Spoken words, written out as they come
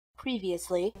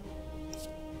Previously.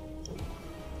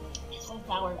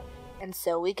 Power. And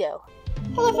so we go.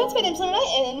 Hello friends, my name's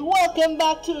Lunernight, and welcome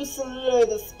back to Slay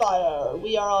the Spire.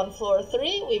 We are on floor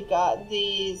 3, we've got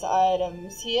these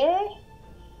items here,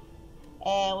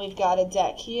 and we've got a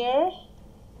deck here,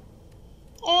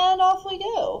 and off we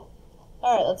go.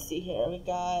 Alright, let's see here, we've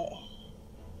got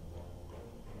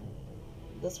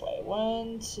this way,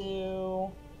 1,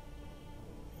 2,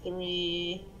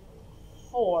 3,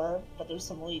 4, but there's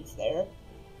some leads there.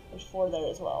 There's 4 there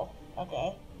as well.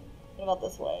 Okay. What about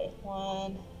this way?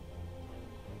 1,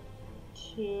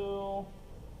 2.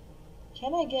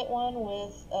 Can I get one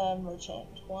with a merchant?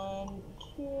 1,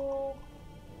 2,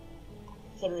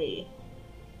 3.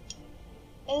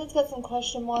 And it's got some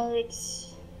question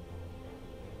marks.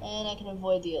 And I can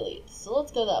avoid the elites. So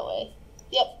let's go that way.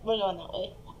 Yep, we're going that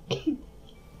way.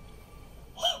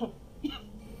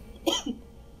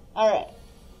 Alright.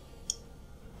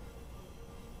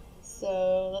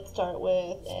 So let's start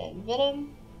with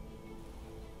Venom.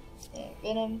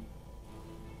 Venom.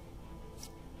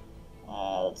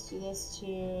 Let's do this to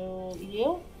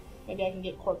you. Maybe I can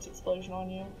get Corpse Explosion on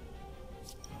you.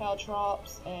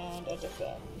 Caltrops and a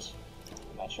Defend.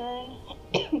 My turn.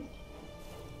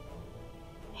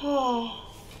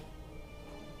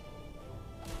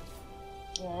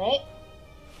 Alright.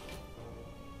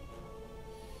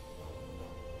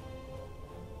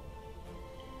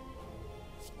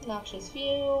 Noxious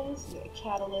Fumes. I'm gonna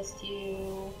Catalyst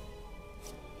you.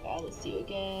 Catalyst you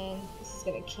again. This is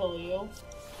gonna kill you.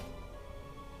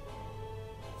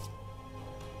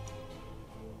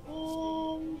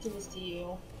 Do this to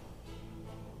you.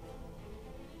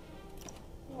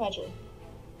 Imagine.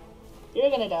 You're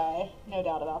gonna die, no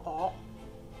doubt about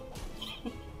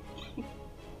that.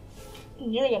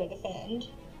 You're gonna defend,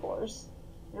 of course.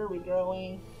 You're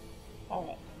regrowing.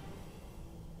 Alright.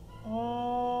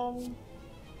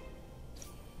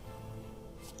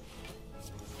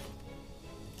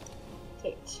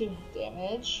 Take 2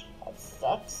 damage. That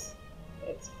sucks.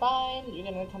 It's fine. You're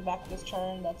gonna come back this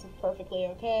turn. That's perfectly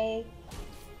okay.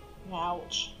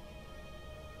 Ouch.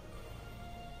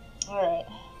 Alright.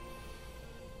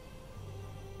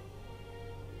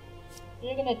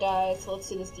 You're gonna die, so let's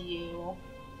do this to you.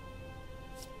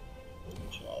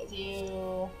 Neutralize you.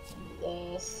 Do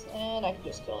this. And I can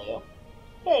just kill you.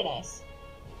 Very nice.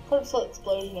 Corpse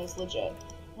Explosion is legit.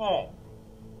 Alright.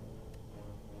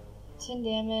 10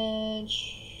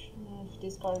 damage.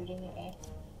 Discarded anyway.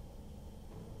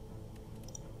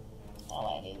 I don't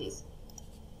want any of these.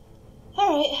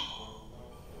 Alright.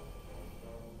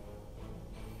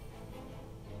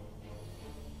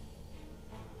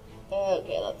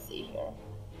 Okay, let's see here.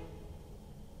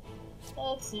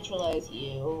 Let's neutralize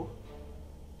you.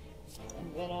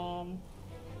 And Venom.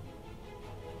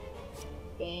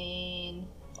 Bane.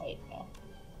 Wait, no.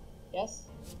 Yes?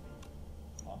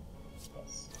 No.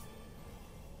 Yes.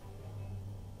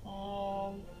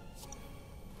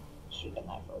 Should've done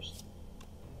that first.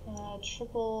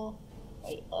 Triple.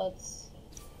 Wait, let's.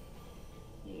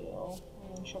 You.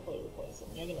 And triple your poison.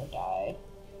 You're gonna die.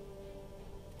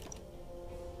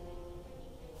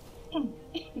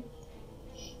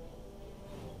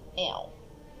 Ow.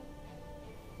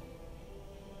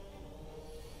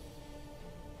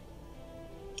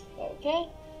 Okay.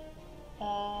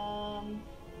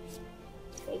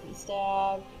 Poison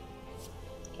Stab.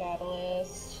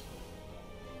 Catalyst.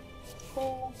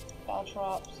 Cool.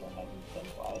 Caltrops, and I can defend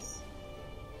twice.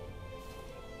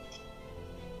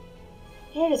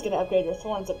 You're just gonna upgrade your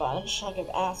thorns a bunch, like an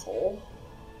asshole.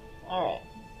 Alright.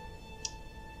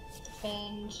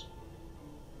 Defend.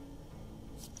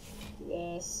 Do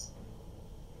this.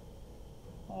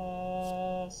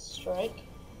 Strike.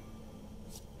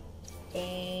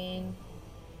 Bane.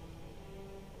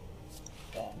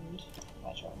 Defend.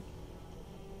 My turn.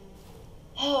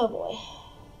 Oh boy.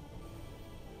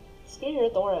 Screw your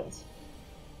thorns.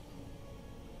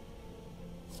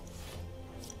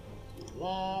 Do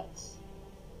that.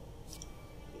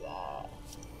 Do that.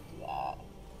 Do that.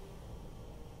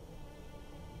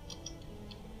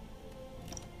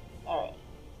 Alright.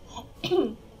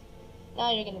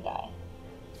 Now you're gonna die.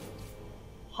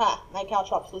 Ha! My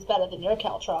Caltrops was better than your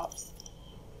Caltrops.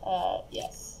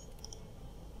 Yes.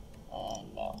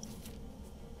 And no.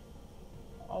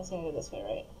 I was gonna go this way,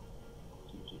 right?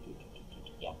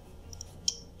 Yeah.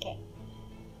 Okay.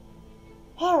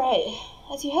 Alright.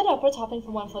 As you head upwards, hopping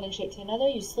from one floating shape to another,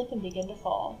 you slip and begin to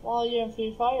fall. While you're in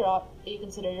free fall, you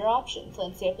consider your options.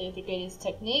 Land safely with your greatest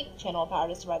technique, channel power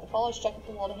to survive the fall, or strike at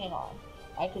the wall to hang on.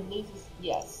 I could lose this.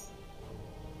 Yes.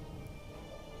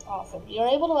 Awesome. You're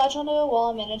able to latch onto a wall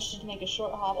and manage to make a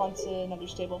short hop onto another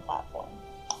stable platform.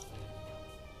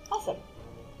 Awesome.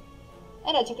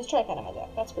 And I took a strike out of my deck.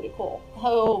 That's pretty cool.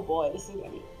 Oh boy, this is gonna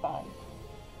be fun.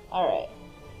 Alright.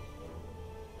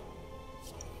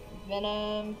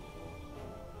 Venom.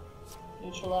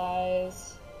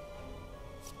 Neutralize.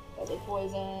 Deadly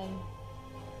Poison.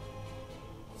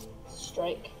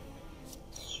 Strike.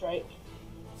 Strike.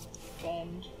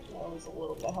 Bend. That was a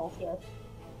little bit of health here.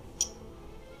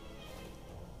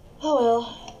 Oh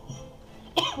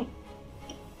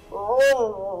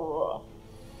well.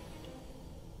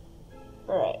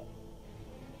 Alright.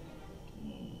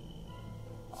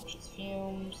 Noxious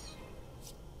Fumes.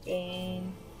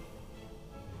 Bane.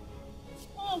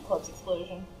 And Corpse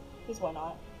Explosion. Because why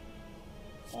not?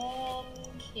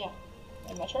 And yeah.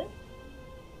 And my turn.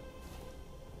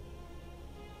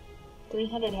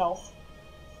 300 health.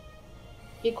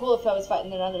 Be cool if I was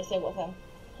fighting another thing with him.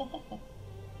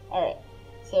 Alright.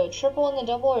 So triple and then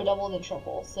double, or double and then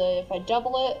triple. So if I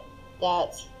double it,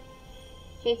 that's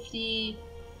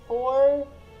 54.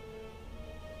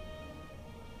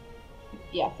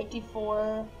 Yeah,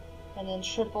 54. And then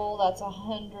triple, that's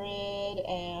 100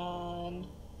 and...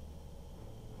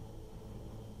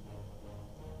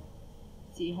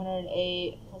 Let's see,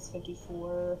 108 plus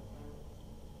 54.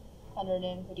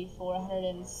 154,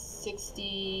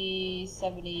 160,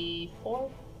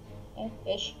 74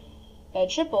 ish.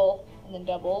 Triple and then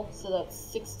double, so that's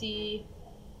 60.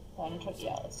 120.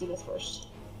 Yeah, let's do this first.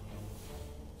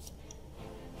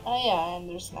 Oh yeah, and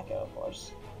there's Smecco, of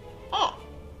course. Ah!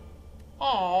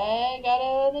 I got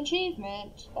an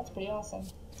achievement. That's pretty awesome.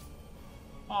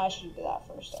 Oh, I should do that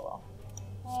first. Oh well.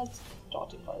 Let's draw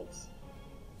 2 cards.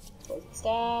 Poison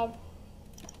Stab.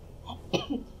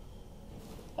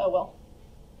 Oh well.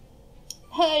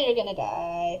 You're gonna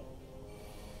die.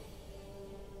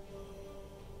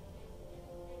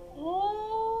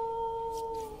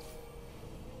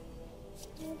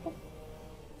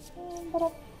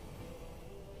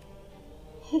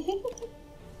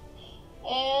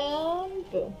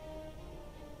 And boom.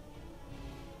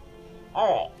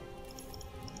 Alright.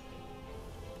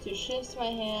 2 shifts my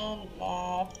hand.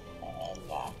 Nah. And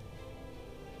nah.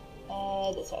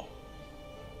 This way.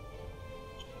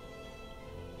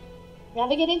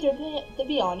 Navigating through the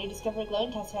beyond, you discover a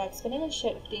glowing tesseract spinning and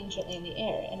shifting gently in the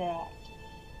air. Interact.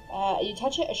 You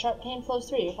touch it, a sharp pain flows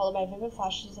through you, followed by vivid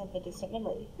flashes of a distant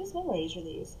memory. Whose memories are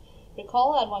these?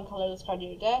 Recall, add 1 colorless card to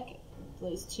your deck,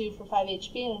 lose 2 for 5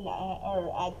 HP, and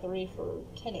or add 3 for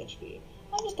 10 HP.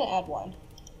 I'm just gonna add 1.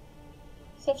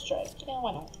 Swift Strike. Yeah,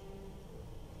 why not?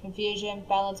 Confusion.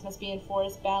 Balance must be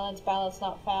enforced. Balance. Balance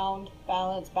not found.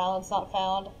 Balance. Balance not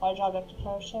found. Large object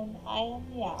approaching. I am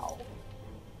Meow.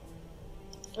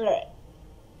 Alright.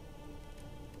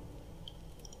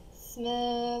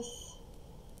 Smith.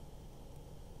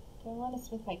 Do I want to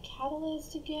smith my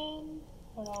Catalyst again?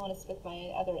 Or do I want to smith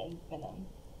my other Venom?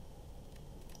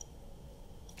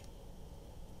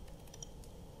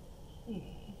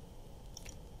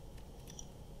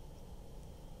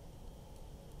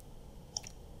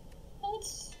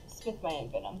 Let's smith my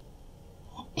Venom.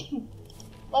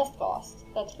 Less cost.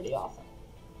 That's pretty awesome.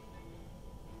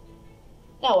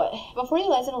 Now what? Before you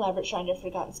lies an elaborate shrine to a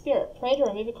forgotten spirit. Pray to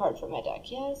remove a card from my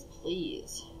deck. Yes,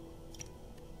 please.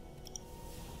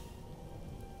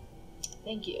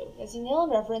 Thank you. As you kneel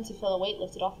in reverence, you feel a weight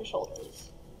lifted off your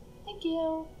shoulders. Thank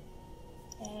you.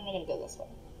 And I'm gonna go this way.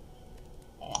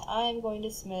 And I'm going to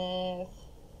smith...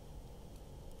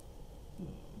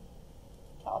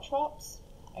 Caltrops?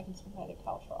 I can smith my other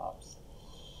Caltrops.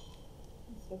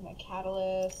 Smith my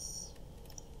Catalyst.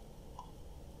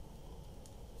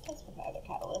 Let's put my other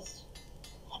Catalyst.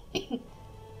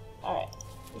 Alright,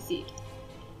 receive.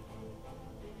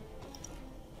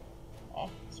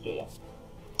 Screw you.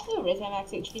 Ooh, raise my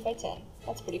max HP by 10.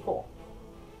 That's pretty cool.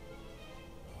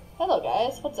 Hello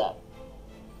guys, what's up?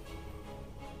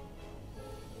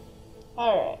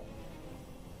 Alright.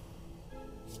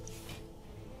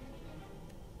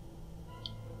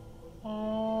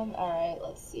 Alright,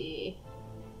 let's see.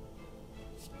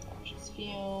 Noxious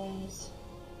Fumes.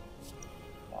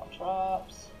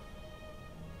 Caltrops.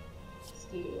 Let's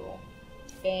do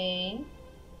Bane.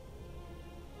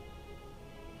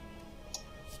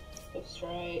 Swift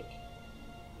Strike.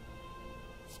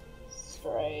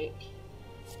 Strike.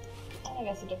 And I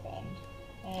guess a defend.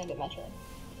 And at my turn.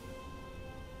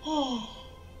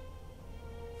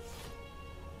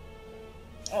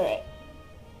 Alright.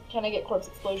 Can I get Corpse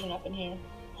Explosion up in here?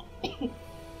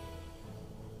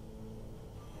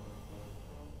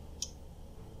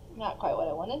 Not quite what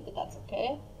I wanted, but that's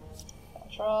okay.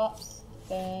 Caltrops,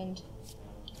 Defend,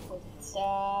 Poison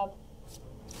Stab,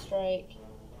 Strike.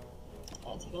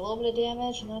 I take a little bit of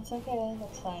damage, and that's okay.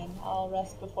 That's fine. I'll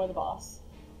rest before the boss.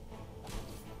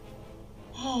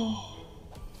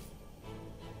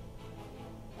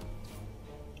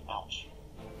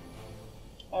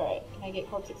 I get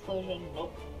corpse explosion?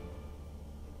 Nope.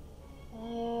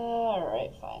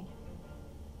 Alright, fine.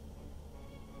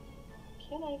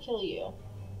 Can I kill you?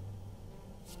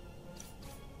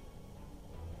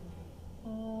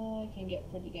 I can get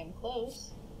pretty damn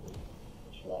close.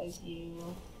 Neutralize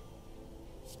you.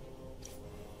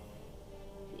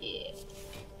 Yeah.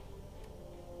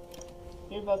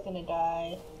 You're both gonna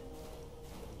die.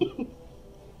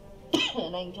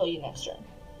 And I can kill you next turn.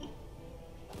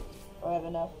 I have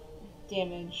enough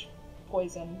damage,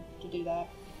 poison to do that.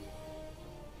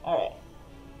 Alright.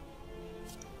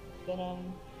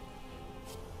 Venom.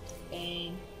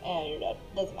 Bane. And you're dead.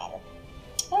 Doesn't matter.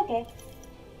 Okay.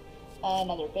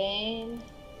 Another Bane.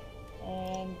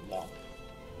 And no.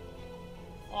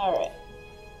 Alright.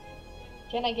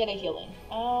 Can I get a healing?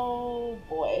 Oh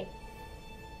boy.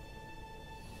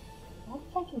 What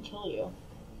if I can kill you?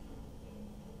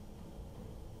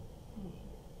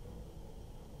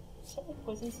 Start with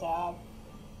Poison Stab.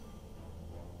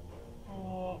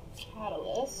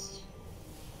 Catalyst.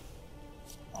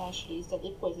 I should use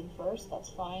Deadly Poison first, that's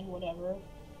fine, whatever.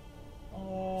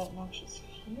 Noxious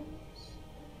Fumes.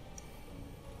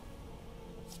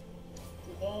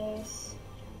 Do this.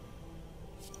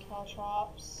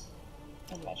 Caltrops.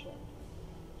 And my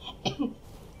turn.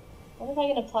 Wonder if I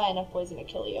can apply enough poison to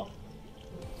kill you.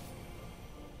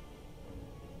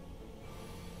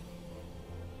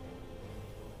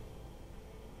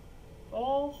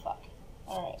 Well, fuck.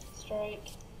 Alright, strike.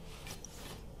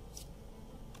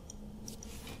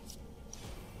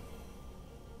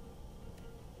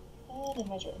 And in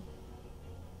my turn.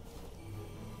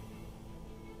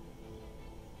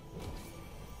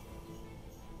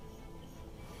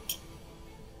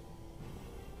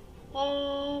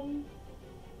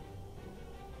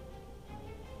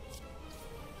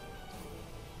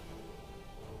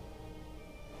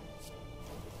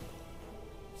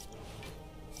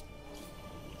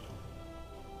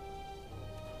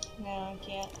 No, I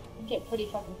can't. I get pretty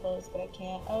fucking close, but I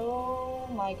can't. Oh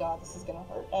my god, this is gonna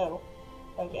hurt. Oh.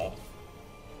 Okay.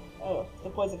 Oh, the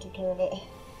poison took care of it.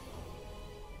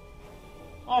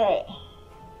 Alright.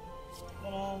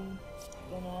 Venom.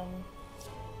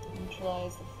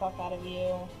 Neutralize the fuck out of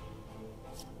you.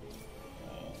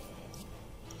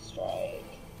 Strike.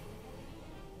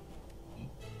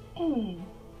 And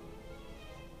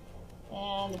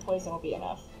the poison will be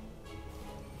enough.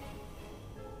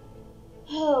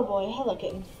 Oh boy, hello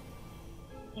kitten.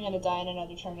 I'm gonna die in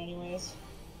another turn anyways.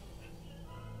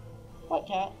 What,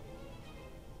 cat?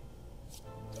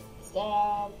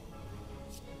 Stab.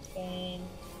 Bane.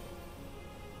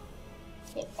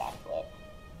 Good backflip.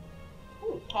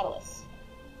 Ooh, Catalyst.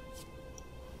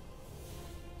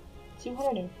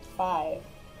 205.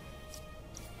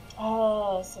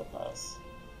 Oh, so close.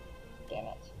 Damn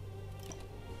it.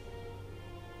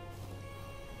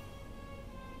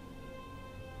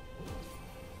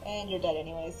 And you're dead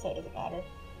anyways, so it doesn't matter.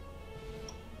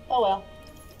 Oh well.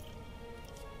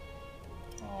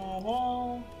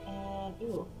 No. And,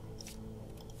 ooh.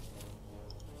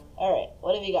 Alright,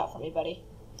 what have you got for me, buddy?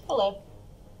 Hello.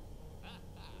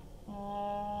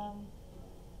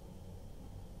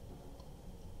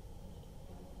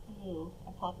 Ooh,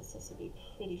 Hypothesis would be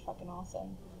pretty fucking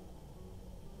awesome.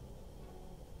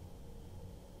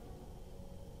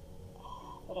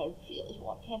 But I really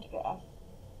want Pantograph.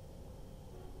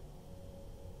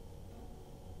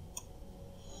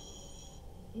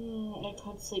 I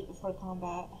could sleep before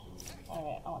combat.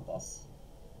 Alright, I want this.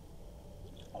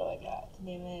 What do I got?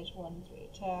 Damage, 1 3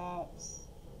 attacks.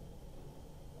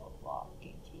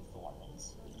 Walking through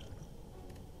thorns.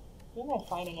 Who am I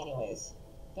fighting anyways?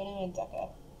 Don't even Deca.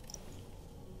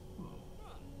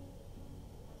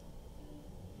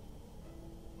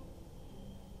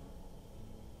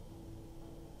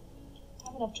 I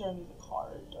have enough to remove a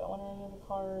card. Do I want to remove a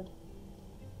card?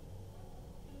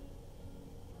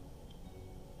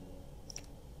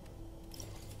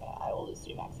 Yeah, I will lose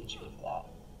 3 max HP for that.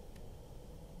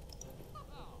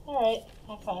 Alright,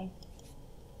 have fun.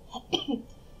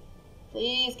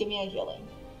 Please give me a healing.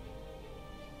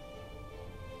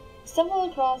 Stumble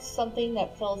across something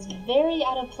that feels very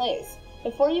out of place.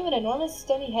 Before you, an enormous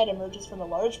stony head emerges from a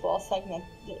large wall segment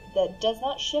that does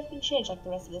not shift and change like the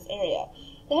rest of this area.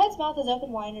 The head's mouth is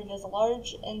open wide and reveals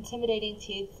large, intimidating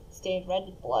teeth stained red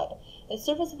with blood. The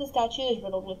surface of the statue is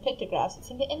riddled with pictographs that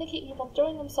seem to indicate people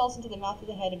throwing themselves into the mouth of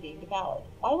the head and being devoured.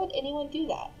 Why would anyone do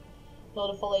that?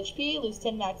 Build a full HP, lose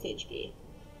 10 max HP.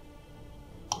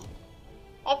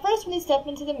 At first, when you step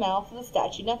into the mouth of the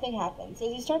statue, nothing happens.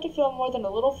 As you start to feel more than a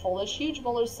little foolish, huge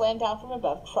molars slam down from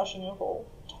above, crushing your whole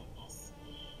darkness.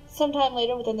 Sometime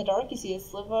later, within the dark, you see a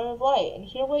sliver of light, and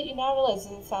hear what you now realize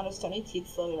is the sound of stony teeth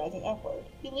slowly rising upward.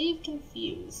 You leave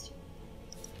confused.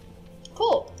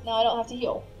 Cool. Now I don't have to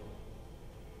heal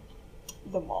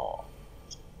them all.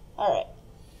 Alright.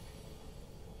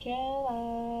 Can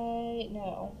I...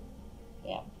 No.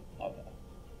 Damn. Okay.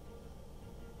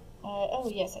 Oh,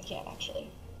 yes, I can, actually.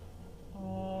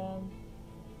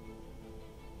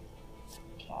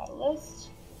 Catalyst.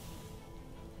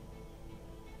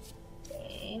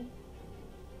 Bane.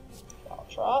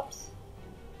 Caltrops.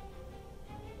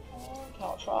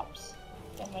 Caltrops.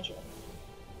 And my turn.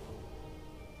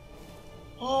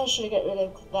 I should have got rid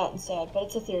of that instead, but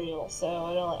it's ethereal, so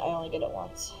I only get it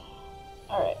once.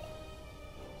 Alright.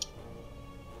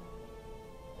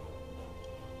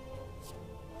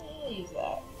 Use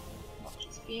that.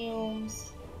 Noxious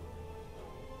fumes.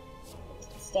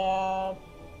 Stab.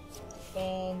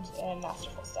 Defend, and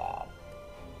masterful stab.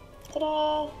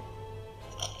 Ta-da!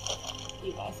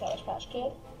 Be my Savage Patch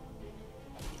Kid.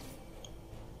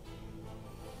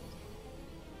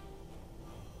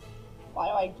 Why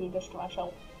do I do this to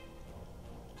myself?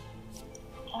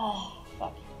 Ah,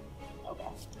 fuck. Okay.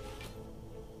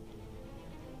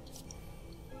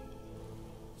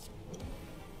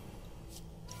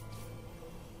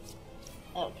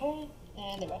 Okay,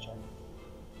 and then my turn.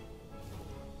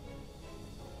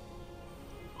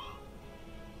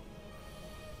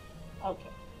 Okay.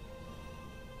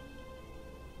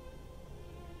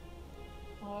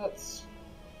 Let's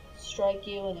strike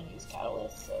you and then use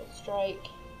Catalyst. So strike,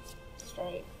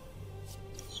 strike,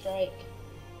 strike,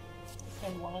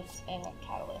 and once, and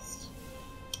Catalyst.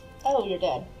 Oh, you're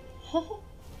dead.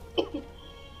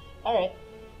 Alright.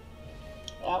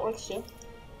 That works too.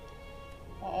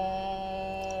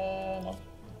 No.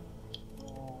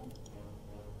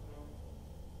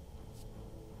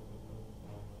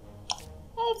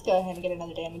 Let's go ahead and get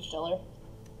another damage dealer.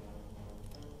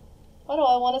 What do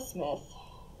I want? A smith.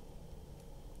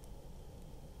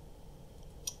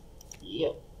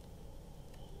 Yep.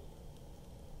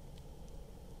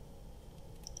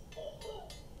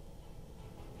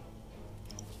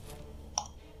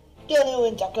 Danu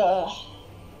and Daka.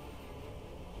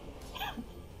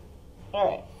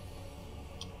 Alright.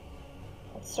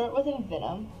 Let's start with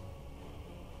Envenom.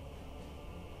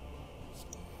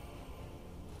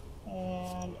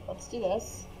 And let's do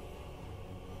this.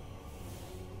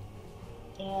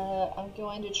 I'm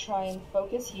going to try and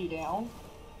focus you down.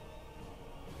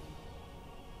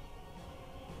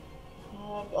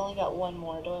 I've only got one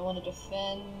more. Do I want to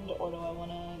defend or do I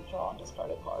want to draw and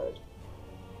discard a card?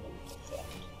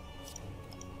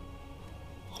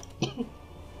 Defend.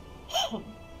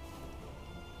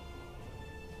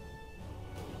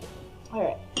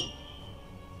 Alright.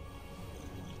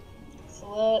 So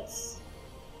let's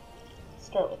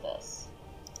start with this.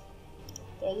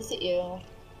 Throw this at you.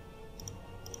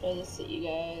 Throw this at you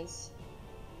guys.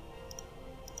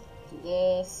 Do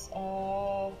this.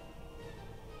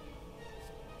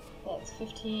 That's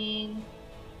 15.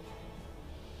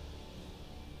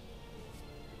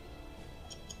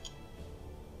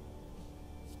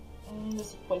 And this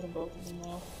is poison both of them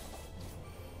now.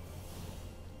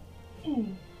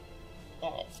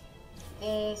 Alright.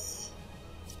 This.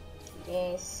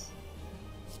 This.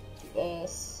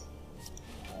 This.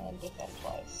 And defend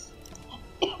twice.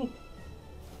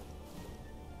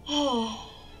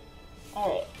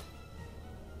 Alright.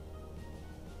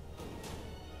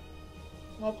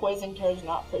 My poison cares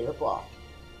not for your block.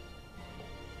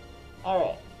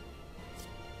 Alright.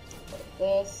 Put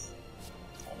this.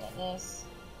 And then this.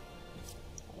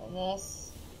 And then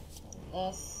this. And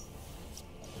this.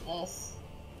 And this.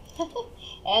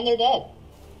 And they're dead.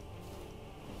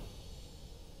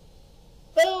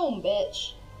 Boom,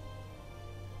 bitch.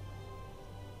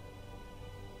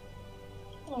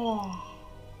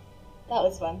 That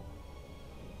was fun.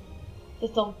 The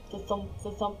thump, the thump,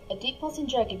 the thump. A deep pulsing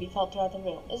dread can be felt throughout the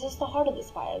room. Is this the heart of the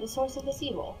spire, the source of this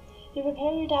evil? You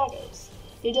prepare your daggers.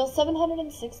 You deal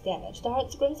 706 damage. The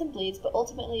heart squirms and bleeds, but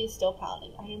ultimately is still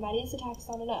pounding. Are your mightiest attacks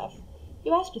not enough?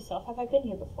 You ask yourself, have I been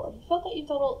here before? You felt that you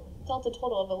dealt a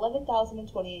total of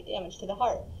 11,028 damage to the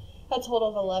heart. A total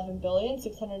of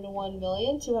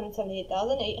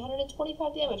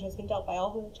 11,601,278,825 damage has been dealt by all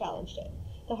who have challenged it.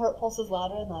 The heart pulses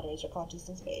louder and louder as your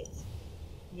consciousness fades.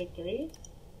 Victory?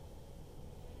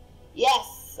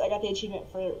 Yes! I got the achievement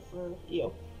for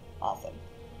you. Awesome.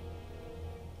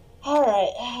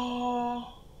 Alright.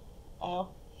 Oh.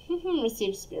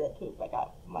 Received spirit poop. I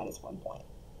got -1 point.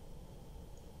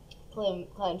 Climbed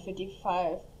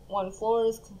 1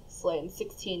 floors, slain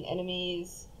 16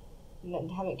 enemies, and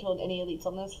haven't killed any elites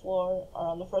on this floor. Or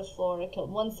on the first floor, I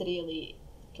killed 1 city elite,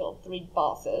 killed 3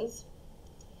 bosses.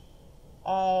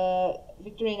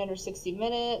 Victory in under 60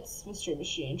 minutes. Mystery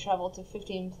Machine. Travel to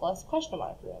 15 plus question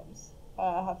mark rooms.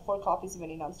 Have 4 copies of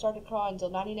any non-starter card and deal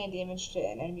 99 damage to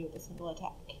an enemy with a single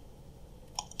attack.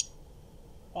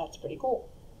 That's pretty cool.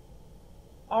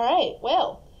 Alright,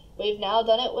 well, we've now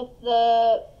done it with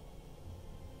the...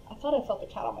 I thought I felt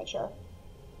the cat on my chair.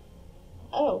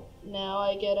 Oh, now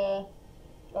I get a...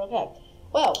 Okay.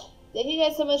 Well, thank you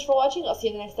guys so much for watching. I'll see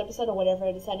you in the next episode of whatever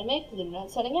I decide to make. Lunernight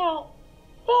signing out.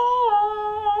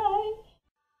 Bye!